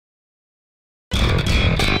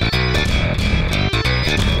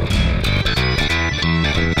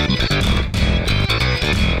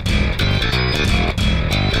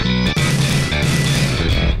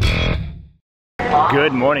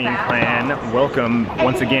Good morning, clan. Welcome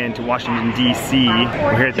once again to Washington, D.C.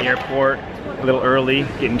 We're here at the airport, a little early,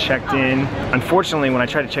 getting checked in. Unfortunately, when I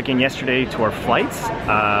tried to check in yesterday to our flights,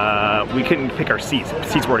 we couldn't pick our seats.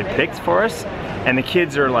 Seats were already picked for us, and the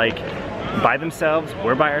kids are like by themselves,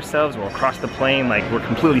 we're by ourselves, we're across the plane, like we're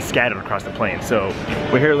completely scattered across the plane. So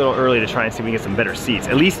we're here a little early to try and see if we can get some better seats.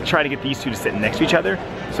 At least try to get these two to sit next to each other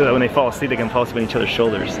so that when they fall asleep, they can fall asleep on each other's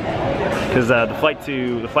shoulders. Because the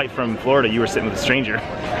flight from Florida, you were sitting with a stranger.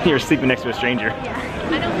 You were sleeping next to a stranger. Yeah.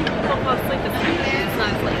 I don't think people fall asleep with strangers. It's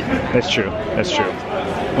not asleep. That's true. That's true.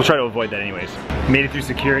 We'll try to avoid that anyways. Made it through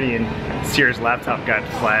security and Sierra's laptop got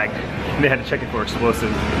flagged. They had to check it for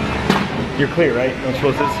explosives. You're clear, right? No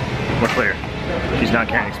explosives? We're clear. She's not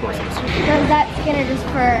carrying explosives. Does that scanner just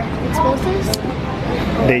for explosives?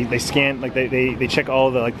 They scan, like they check all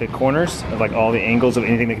the the corners of like all the angles of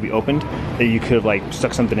anything that could be opened that you could have like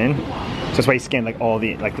stuck something in. So that's why you scan like all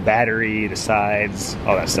the the battery, the sides,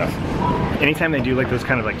 all that stuff. Anytime they do like those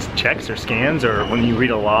kind of like checks or scans, or when you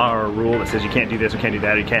read a law or a rule that says you can't do this or can't do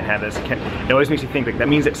that or you can't have this, it always makes you think like that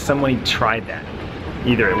means that somebody tried that.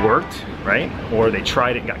 Either it worked, right, or they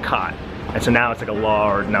tried it and got caught. And so now it's like a law,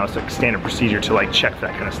 or now it's like standard procedure to like check for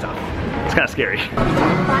that kind of stuff. It's kind of scary.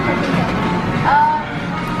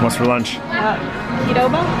 What's for lunch?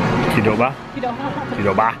 Qdoba? Qdoba? Qdoba.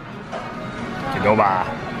 Qdoba. Qdoba.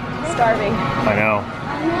 Starving. I know.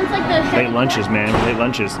 Late lunches, man. Late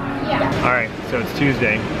lunches. Yeah. All right, so it's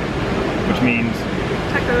Tuesday, which means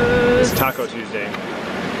Tacos. it's Taco Tuesday.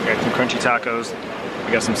 We got some crunchy tacos.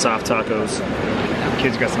 We got some soft tacos.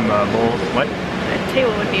 Kids got some bowls. What? A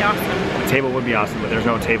table would be awesome. The table would be awesome, but there's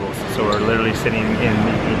no tables, so we're literally sitting in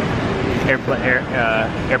airport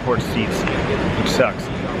seats, which sucks,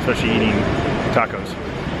 especially eating tacos.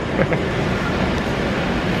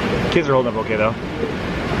 Kids are holding up okay though.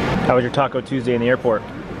 How was your Taco Tuesday in the airport? We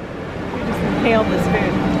just inhaled this food.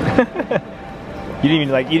 You didn't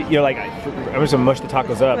even like eat, you're like, I'm just gonna mush the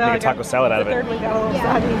tacos up, make a taco salad out of it. The third one got a little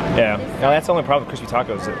soggy. Yeah. No, that's the only problem with crispy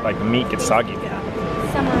tacos, that like the meat gets soggy. Yeah.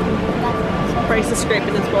 Bryce is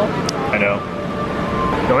scraping his bowl. I know.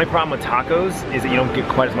 The only problem with tacos is that you don't get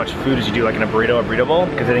quite as much food as you do like in a burrito or burrito bowl,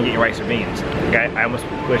 because they didn't get your rice or beans. Like I almost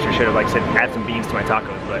wish I should have like said add some beans to my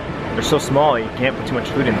tacos, but they're so small you can't put too much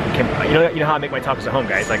food in them. You know how I make my tacos at home,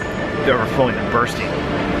 guys? Like they're overflowing, they're bursting.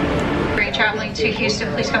 Traveling to Houston,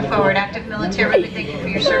 please come forward. Active military, thank you for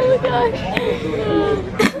your service. Oh my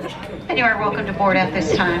gosh. And you are welcome to board at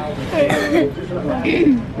this time. How come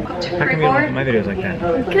you don't like my videos like that?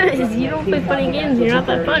 Because you don't play funny games, you're not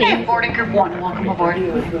that funny. Okay, boarding group 1, welcome aboard.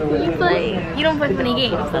 You don't play funny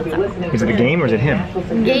games, that's all. Is it the game or is it him?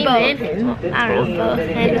 Game and him. I don't know, both.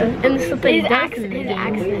 And this is his accent,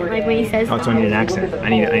 like when he says. Oh, so I need an accent. I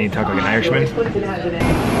need to talk like an Irishman.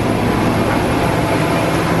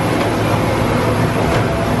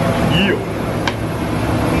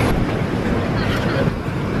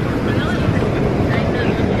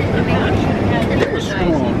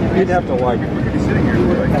 You'd have to like sitting here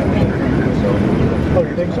for like 30 minutes. So. Oh,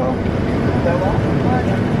 you think so? That long?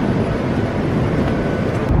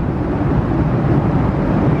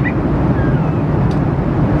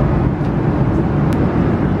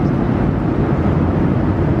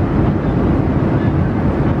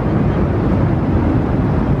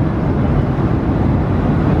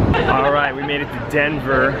 All right, we made it to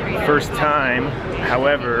Denver, first time.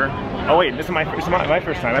 However, oh wait, this is my first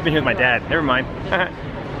time. I've been here with my dad. Never mind.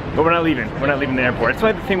 But we're not leaving. We're not leaving the airport. It's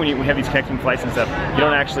like the thing when we have these connecting flights and stuff, you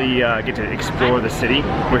don't actually get to explore the city.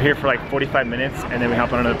 We're here for like 45 minutes and then we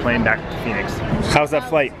hop on another plane back to Phoenix. How's that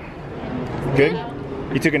flight? Good?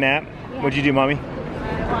 You took a nap? What'd you do, Mommy? I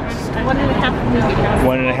watched 1.5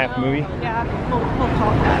 movie. 1.5 movie? Yeah, we'll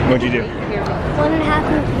call that. What'd you do? 1.5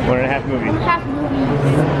 movie. 1.5 movie. 1.5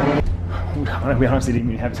 movies. We honestly didn't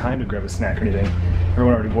even have time to grab a snack or anything.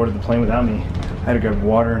 Everyone already boarded the plane without me. I had to grab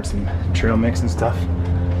water and some trail mix and stuff.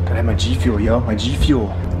 Gotta have my G Fuel, yo. My G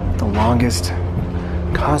Fuel. The longest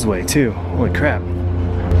causeway, too. Holy crap.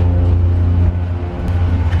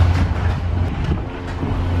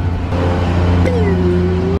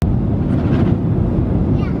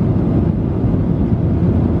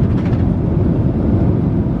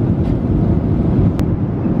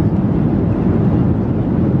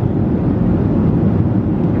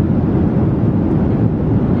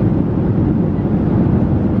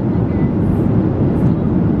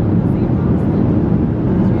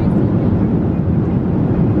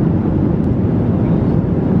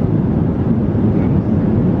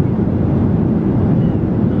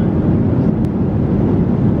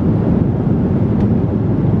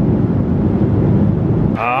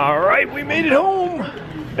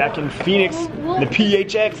 back in Phoenix, the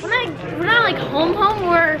PHX. We're not like home,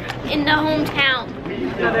 we're in the hometown.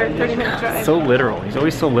 Another 30-minute drive. So literal, he's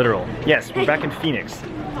always so literal. Yes, we're back in Phoenix.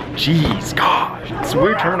 Jeez, gosh, it's a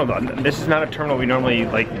weird terminal though. This is not a terminal we normally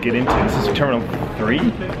like get into. This is Terminal 3, I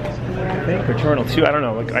think, or Terminal 2. I don't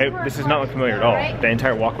know. Like, this is not familiar at all. The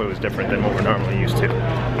entire walkway was different than what we're normally used to.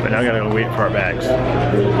 But now I gotta go wait for our bags,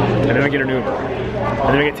 and then we get an Uber, and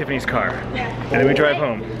then we get Tiffany's car, and then we drive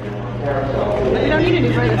home. We don't need an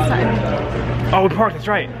Uber this time. Oh, we parked. That's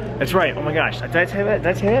right. That's right. Oh my gosh. Did I say that? Did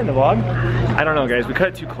I say that in the vlog? I don't know, guys. We cut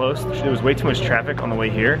it too close. There was way too much traffic on the way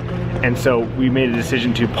here, and so we made a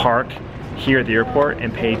decision to park here at the airport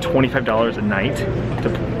and pay $25 a night to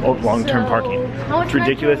long-term parking. It's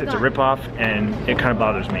ridiculous. It's a ripoff, and it kind of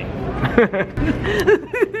bothers me.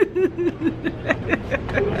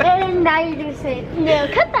 And now you're gonna say, no,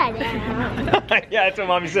 cut that out. Yeah, that's what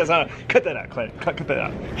mommy says, huh? Cut that out, Clay. Cut that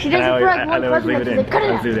out. She does it for like one person. Leave it in. Cut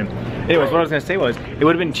it out. Anyways, what I was gonna say was, it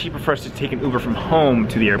would have been cheaper for us to take an Uber from home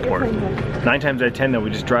to the airport. 9 times out of 10 though, we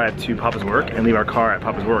just drive to Papa's work and leave our car at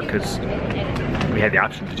Papa's work because we had the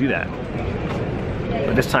option to do that.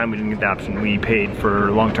 But this time we didn't get the option. We paid for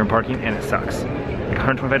long-term parking and it sucks. Like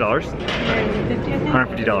 $125?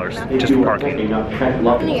 $150 just for parking. I'm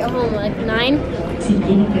gonna get home like 9. I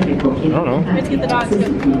don't know. Let's get the dog too.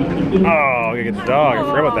 Oh, I gotta get the dog. I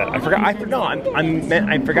forgot about that. I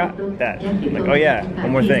forgot that. Like, oh yeah,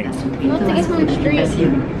 one more thing. You want to get some street?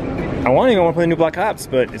 I want to go play the new Black Ops,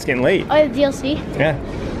 but it's getting late. Oh, the DLC? Yeah.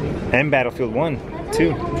 And Battlefield 1,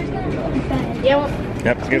 2. Yeah.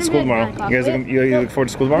 Yep, let's get to school tomorrow. You guys you look forward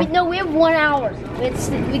to school tomorrow? No, we have 1 hour. We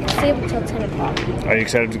can stay up until 10 o'clock. Are you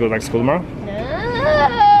excited to go back to school tomorrow?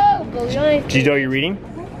 No, but we don't. Did you do all your reading?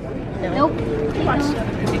 No. Nope.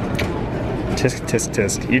 Tisk, tisk,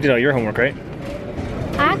 tisk. You did all your homework, right?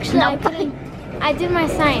 Actually, I did my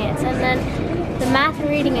science, and then the math and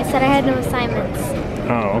reading, it said I had no assignments.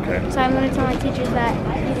 Oh, okay. So I'm going to tell my teachers that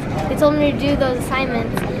they told me to do those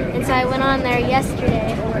assignments, and so I went on there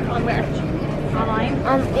yesterday. On where? Online?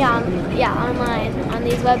 Yeah, online on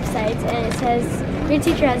these websites, and it says your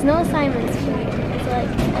teacher has no assignments for you. It's like,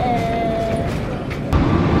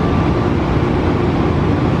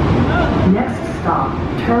 Next stop,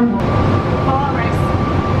 Terminal. Follow Bryce.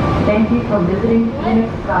 Thank you for visiting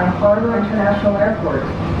Phoenix Sky Harbor International Airport.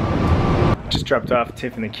 Just dropped off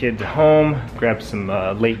Tiff and the kids at home, grabbed some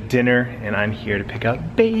late dinner, and I'm here to pick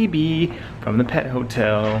up Baby from the pet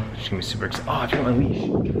hotel. She's gonna be super excited. Oh, I forgot my leash.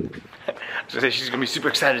 I was gonna say she's gonna be super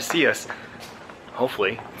excited to see us.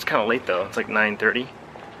 Hopefully. It's kind of late though. It's like 9:30.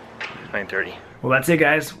 9:30. Well, that's it,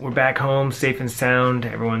 guys. We're back home, safe and sound.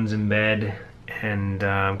 Everyone's in bed, and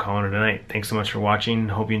I'm calling it a night. Thanks so much for watching.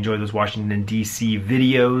 Hope you enjoyed those Washington, D.C.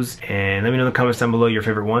 videos. And let me know in the comments down below your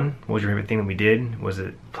favorite one. What was your favorite thing that we did? Was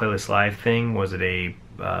it playlist live thing? Was it a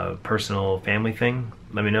personal family thing?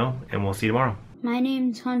 Let me know, and we'll see you tomorrow. my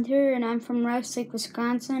name's Hunter, and I'm from Rice Lake,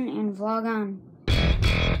 Wisconsin, and vlog on.